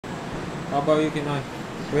How about you, Kinoy?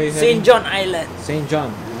 Where you St. heading? John Island. St.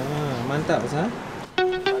 John. Mantap, huh?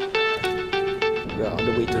 We are on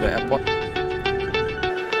the way to the airport.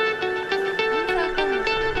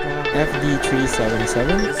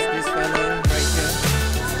 FD377. This fella right here.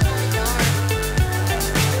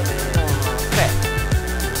 Fair.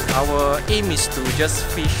 Our aim is to just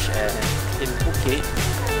fish in Phuket.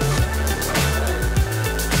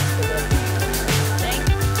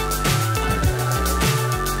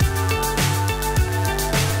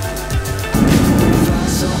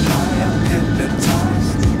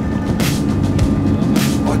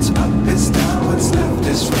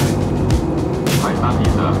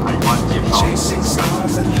 Chasing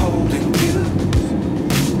stars and holding you.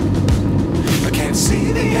 I can't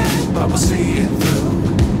see the end, but we'll see it through.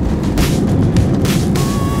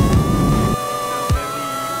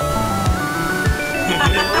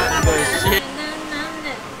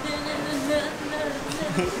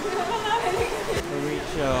 We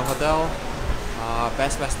reach hotel,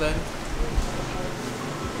 Best Western.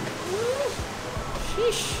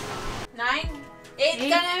 Sheesh. 9, 8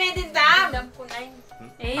 ka namin din tam. Alam ko 9.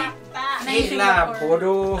 8. 8 lah,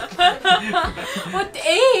 bodoh. What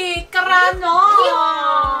 8? Karano.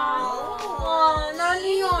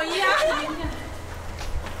 Naliyo, yeah.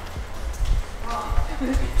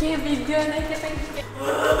 Okay, video na kita.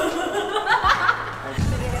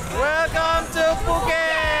 Welcome to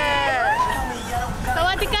Phuket!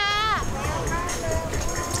 Sawadika.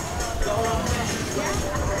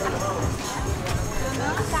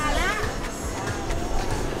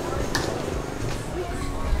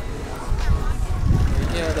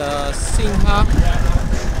 Here the Singha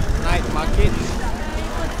night market.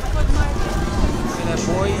 See that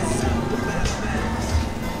boys.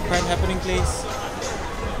 Quite happening place.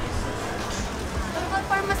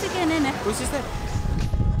 Pharmacy kanan eh. Who's that?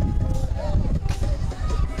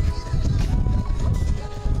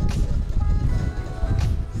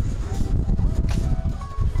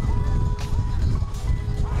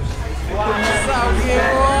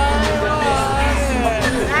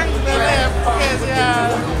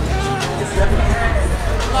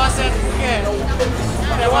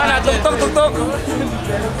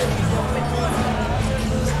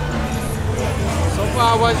 So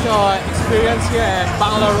far, what's your experience here at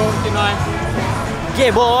Bangla Road tonight?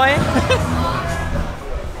 Yeah, boy!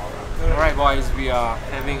 Alright boys, we are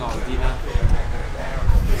having our dinner.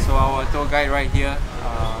 So our tour guide right here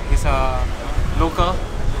is a local,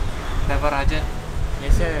 Devarajan.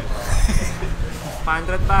 Yes, sir.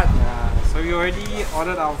 500 baht. So we already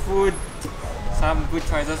ordered our food. Some good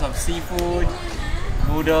choices of seafood,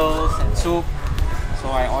 noodles and soup. So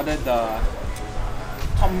I ordered the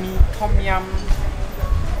tom yum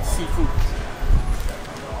seafood.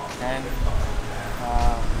 And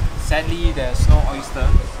sadly there's no oyster.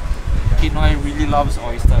 Kinoy really loves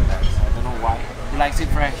oyster, guys. I don't know why. He likes it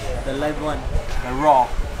fresh. The live one. The raw.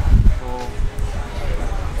 So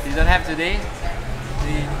if you don't have today,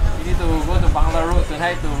 you need to go to Bangla Road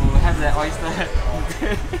tonight to have that oyster.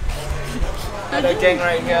 Another gang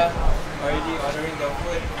right here already ordering the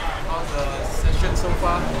food. How's the session so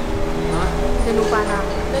far? Danupa na.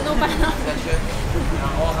 Session. We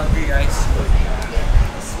are all hungry, guys.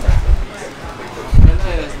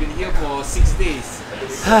 Brenda has been here for 6 days.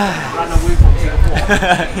 Run away from Singapore.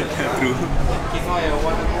 True. Kinoy, I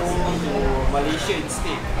want to go to Malaysia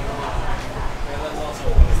instead.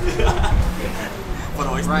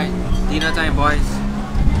 Right, dinner time, boys.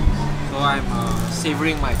 So I'm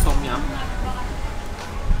savoring my tom yum.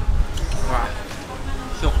 Wow,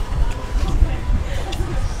 shook.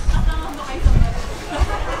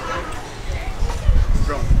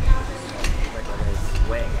 Strong.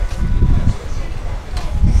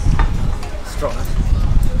 Strong, huh?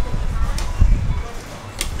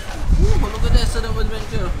 Ooh, look at that setup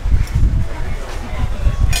adventure.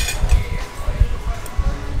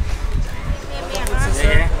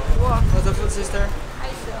 Sister? What's the food, sister?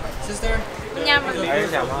 Sister? Thank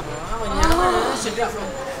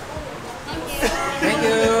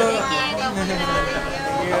you.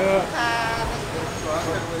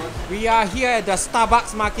 We are here at the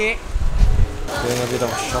Starbucks market. Doing a bit of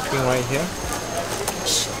shopping right here.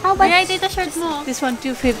 How about the shirt mo? This one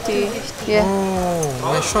 250. Yeah. Oh,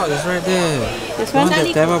 my shot is right there. This The one? one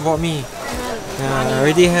that Deva bought me. Yeah, I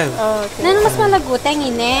already have. Oh, okay. Nano mas malaguteng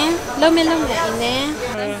ine. Lome-lome ine.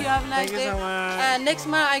 Thank you. Have a nice Thank you day. so much. Next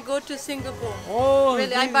month I go to Singapore. Oh,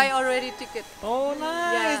 Really, I buy already ticket. Oh,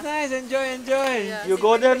 nice, Yeah. nice. Enjoy, enjoy. Yeah. You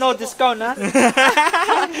go there, no discount, huh?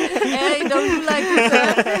 Hey, don't do like this.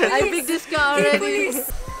 I big discount already.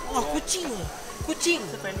 Oh, kucing. Kucing.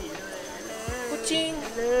 Kucing.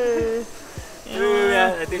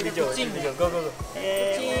 I think video. Go.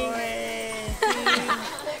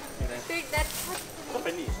 Take that.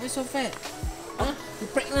 Why so fat? Huh? You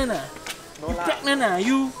pregnant ah? You pregnant ah?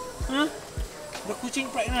 You? Huh? The kucing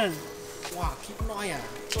pregnant? Wah, keep noy ah.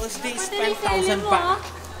 First day spend 1,000 baht.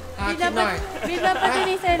 Ah, keep noy. Bila pa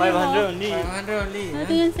tinisell 500 only. 500 only.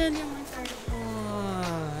 Ito yung sell yung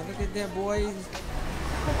Look at that boy.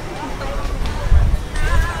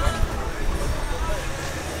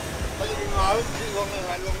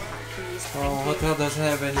 Oh, hotel doesn't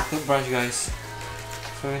have any toothbrush, guys.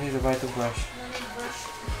 So we need to buy toothbrush.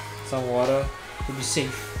 Some water to be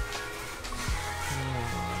safe.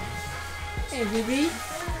 Hey, baby.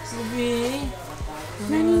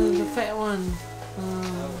 The fat one.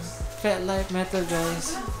 Fat life matter,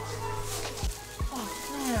 guys. Oh,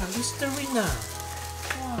 yeah, Listerine ah.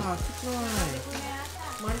 Wow, good.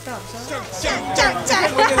 Mantap,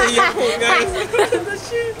 Look at the Yakult, guys.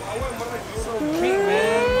 So big,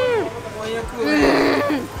 man. Oh, Yakult.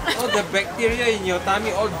 All the bacteria in your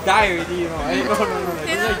tummy all die already, you know. No.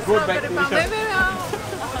 These are good bacteria.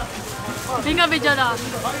 Hindi nga video lang.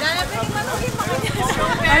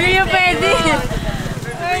 Ano yung pwede?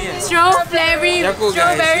 Strawberry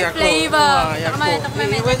flavor.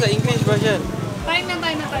 Where's the English version? Pain na.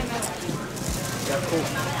 Yakult.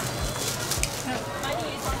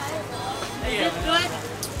 Is it good?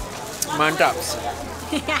 Mantaps.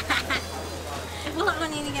 Wala ko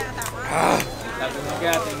niniga ata.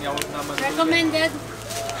 Recommended?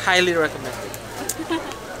 Highly recommended.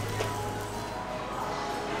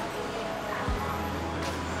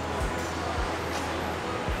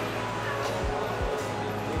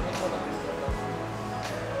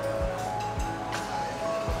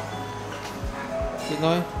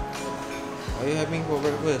 Pinoy, what are you having for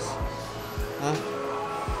breakfast? Huh?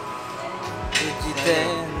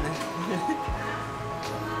 Vegetan.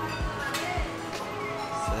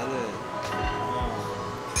 Salad.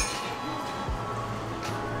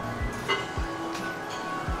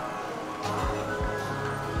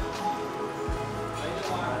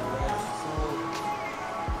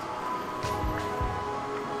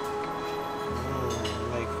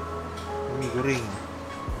 Like mie goreng.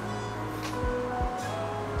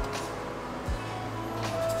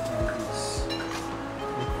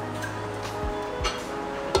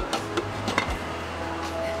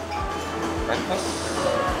 Breakfast.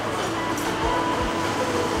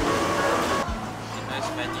 Nice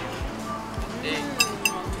menu. Egg,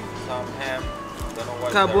 some ham. Don't know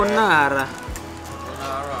what. Carbonara.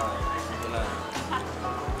 Carbonara.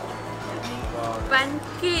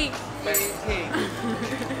 Pancake. Pancake.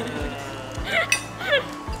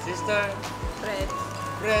 Sister.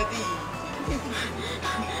 Bready.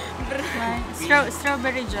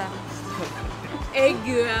 Strawberry jam. Egg.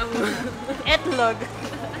 Etlog.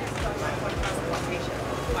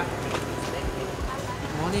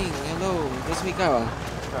 Morning. Hello. Just wake up.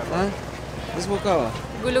 Huh? Just woke up.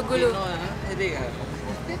 Gulo-gulo. Headache.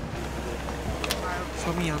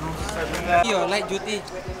 Show me, no. Your light duty.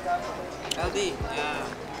 LD. Yeah.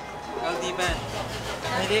 LD band.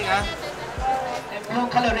 Headache, Blue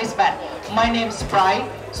color wristband. My name is Sprite.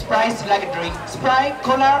 Sprite is like a drink. Sprite,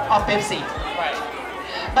 cola, or Pepsi.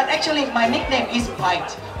 But actually, my nickname is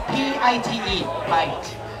Pite. P-I-T-E.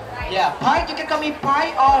 Pite. Yeah, Pite. You can call me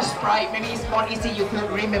Pite or Sprite. Maybe it's more easy. You could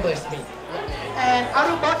remember me. And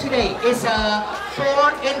our boat today is a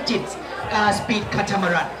 4-engine speed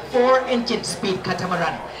catamaran. 4-engine speed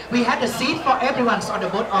catamaran. We had a seat for everyone on the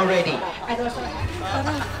boat already. And also.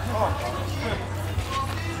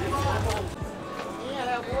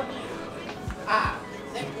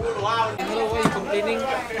 Hello, why are you complaining?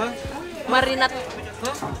 Huh? Marinat.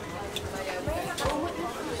 Huh?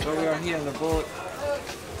 So we are here on the boat.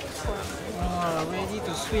 Ready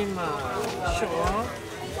to swim. Sure.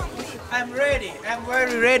 I'm ready. I'm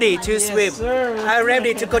very ready to swim. Sir. I'm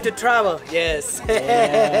ready to go to travel. Yes.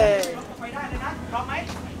 Yeah.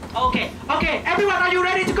 Okay. Okay. Everyone, are you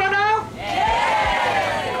ready to go now?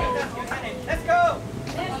 Yeah. Let's go.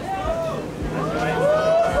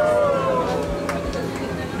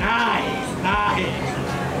 Nice.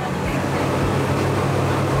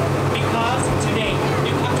 Because today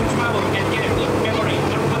you come to travel and get a good memory.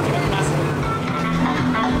 Don't come to the classroom.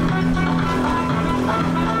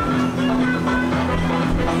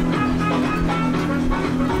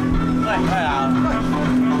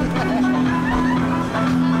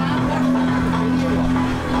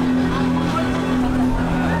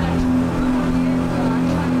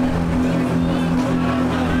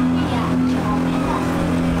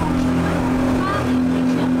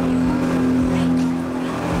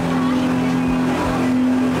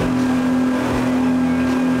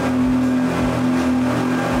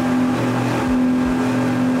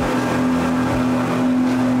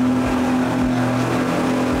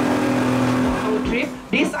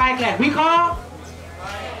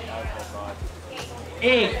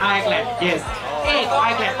 Egg island, yes. Egg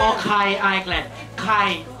island or Kai island.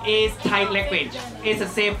 Kai is Thai language. It's the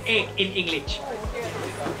same egg in English.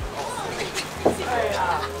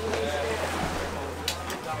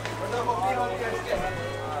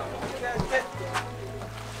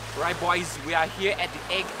 Right boys, we are here at the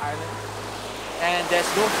Egg Island and there's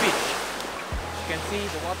no fish. You can see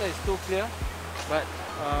the water is too clear, but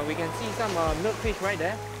we can see some milkfish right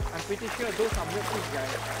there. I'm pretty sure those are milkfish, guys.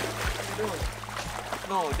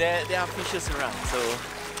 No, there are fishes around, so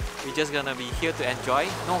we're just gonna be here to enjoy.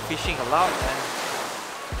 No fishing allowed, and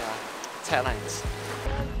yeah, Tightlines.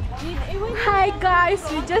 Hi guys,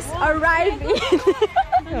 we just arrived in.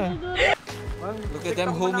 Look at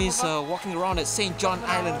them homies walking around at St. John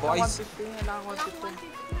Island, boys.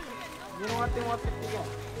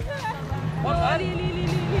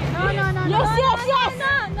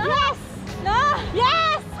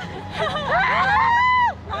 Yes!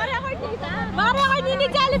 Mari ako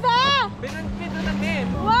dinigali ba?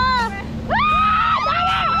 Wow!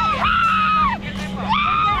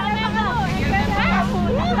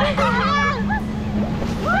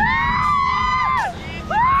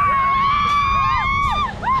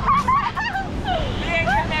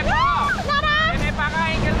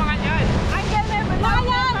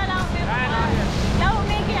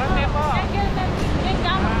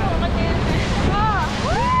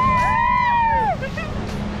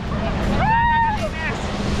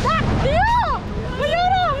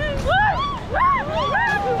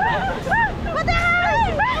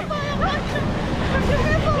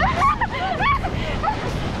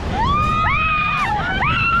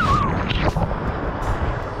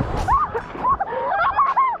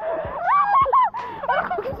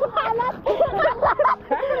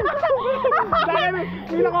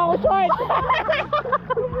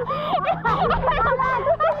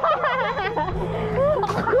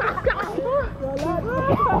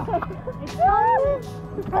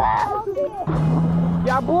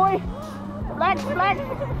 Yeah, boy. Flex.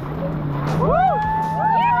 Woo!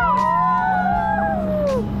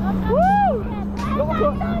 Woo!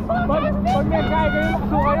 Pag may kaya kayo,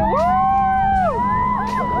 lukso kayo. Woo!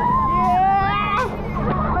 Yeah!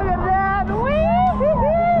 Look at that! Woo!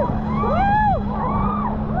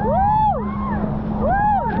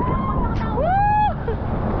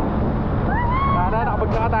 Sana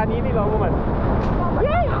nakapagkakatani nila mo man.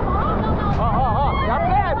 Yay! Got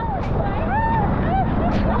it!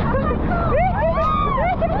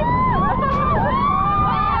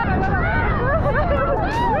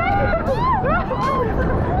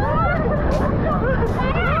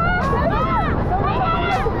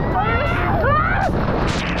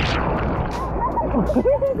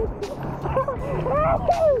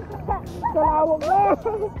 Kalawag na!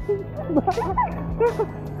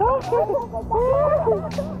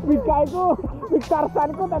 Bigkay ko!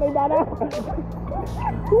 Bigtarsan ko! Tanay na!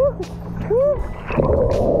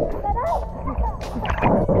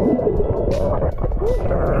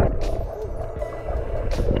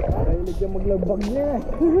 Mahilig yung maglabag niya.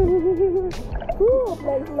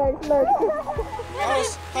 Flex.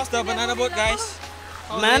 How's the banana boat, guys?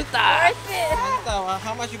 Manta! Manta,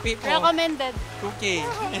 how much you pay for? Recommended. 2K.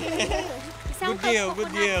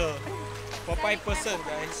 Good deal. For 5 person,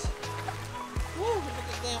 guys. Woo, look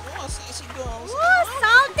at them. Oh, sexy girls.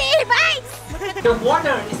 Salty bites! The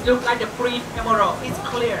water is look like the green emerald. It's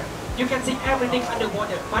clear. You can see everything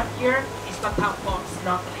underwater. But here is not time for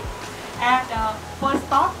snorkeling. And first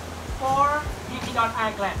stop for Patong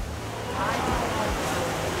Island.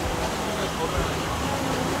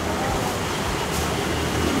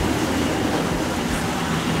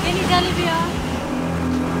 Any Jollibee?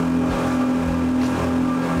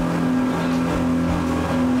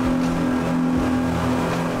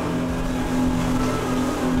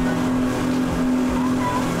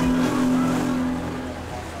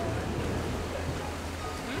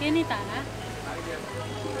 Ini tanah.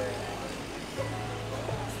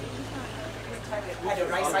 At the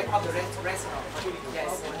right side of the restaurant.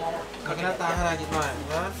 Yes.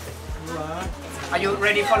 Are you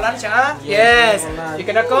ready for lunch, huh? Yes. You're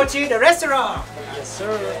gonna go to the restaurant. Yes, sir.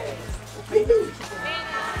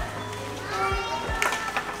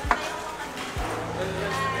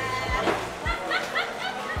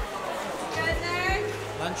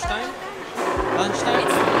 Lunchtime? It's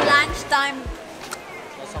lunchtime.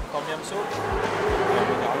 Some tom yum soup, some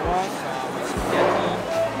spaghetti,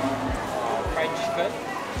 fried chicken,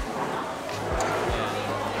 and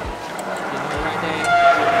dinner right there.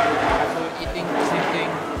 Also eating the same thing,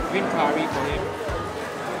 green curry for him.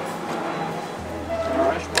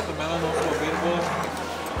 Fresh watermelon also available.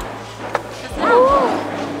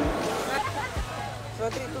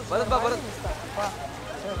 Barat ba? Barat?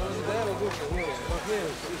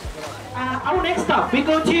 Our next stop, we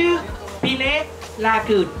go to Phuket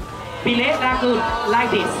Lagoon. Phuket Lagoon,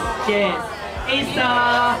 like this. Yes.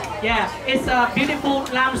 It's a beautiful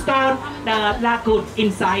limestone lagoon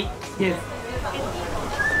inside. Yes.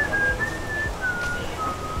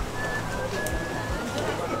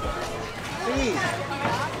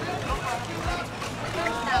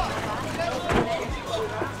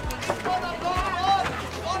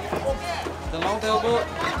 The long tail boat.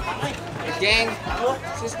 The gang.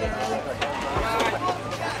 Sister.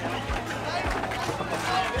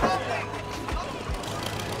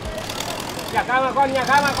 Nhà cá mà con, nhà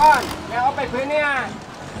cá mà con. Nhà ốc bạch khuyến nha.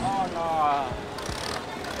 Oh no.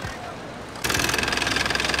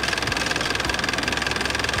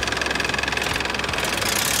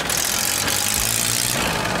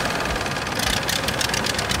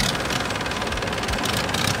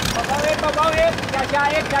 Bao ít,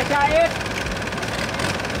 cha ít.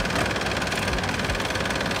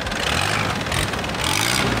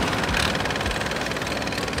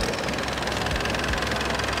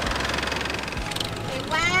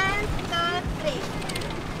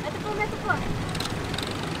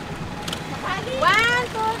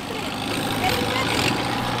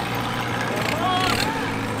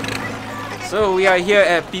 So we are here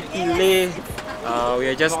at Pipile. We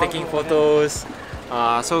are just taking photos.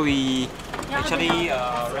 So we actually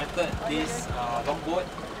rented this long boat.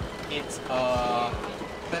 It's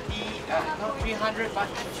 300 baht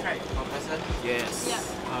each, right, per person? Yes.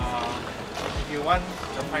 If you want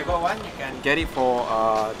the private one, you can get it for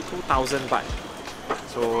 2,000 baht.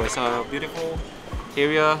 So it's a beautiful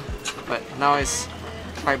area, but now it's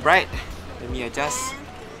quite bright. Let me adjust.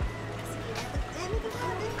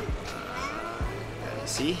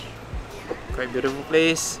 See, quite beautiful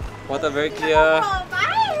place. Water very clear.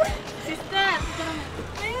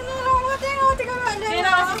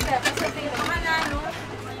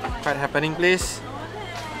 Quite happening place.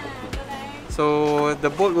 So the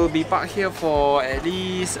boat will be parked here for at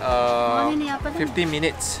least 15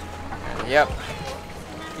 minutes. Yep.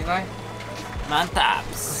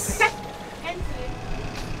 Mantaps.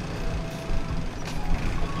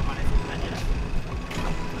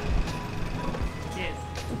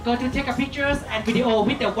 Go to take a pictures and video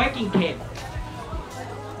with the Viking cave.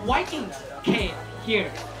 Viking cave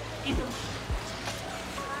here.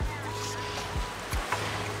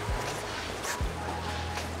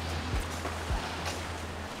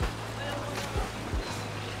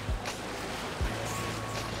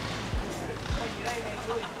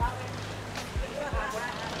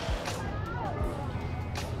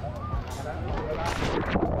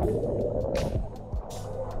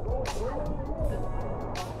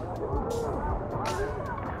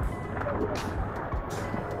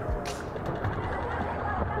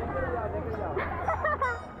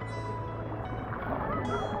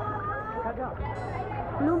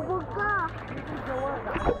 Lumpur ka.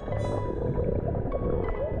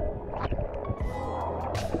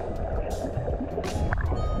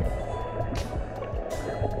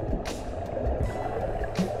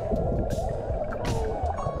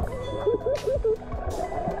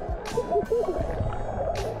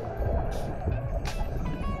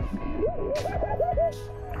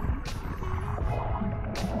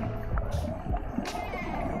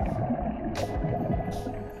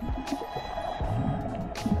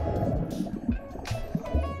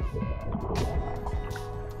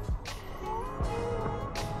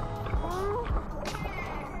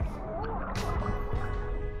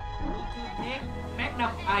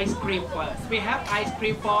 Ice cream first. We have ice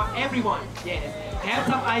cream for everyone. Yes. Have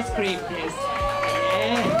some ice cream. Yes.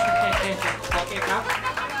 Okay,ครับ.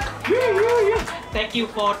 Thank you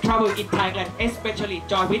for travel in Thailand, especially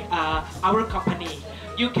join with our company.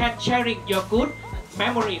 You can sharing your good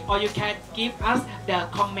memory, or you can give us the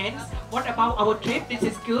comments. What about our trip? This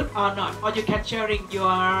is good or not? Or you can sharing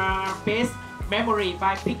your best memory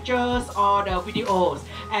by pictures or the videos.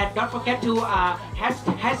 And don't forget to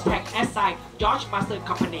hashtag aside George Master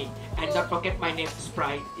Company. And don't forget my name is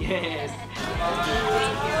Sprite. Yes.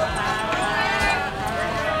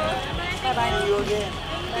 Bye bye. See you again.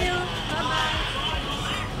 Thank you.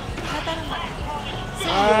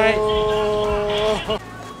 Hi.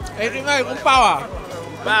 Ê, cái này cũng bao à?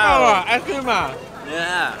 Bao à? Ice cream à?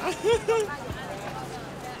 Yeah.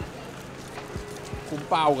 Kung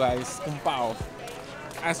pao, guys. Kung pao.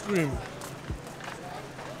 Ice cream.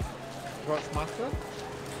 George Master?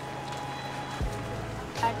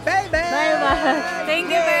 Bye bye. Thank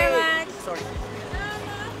you very much. Sorry.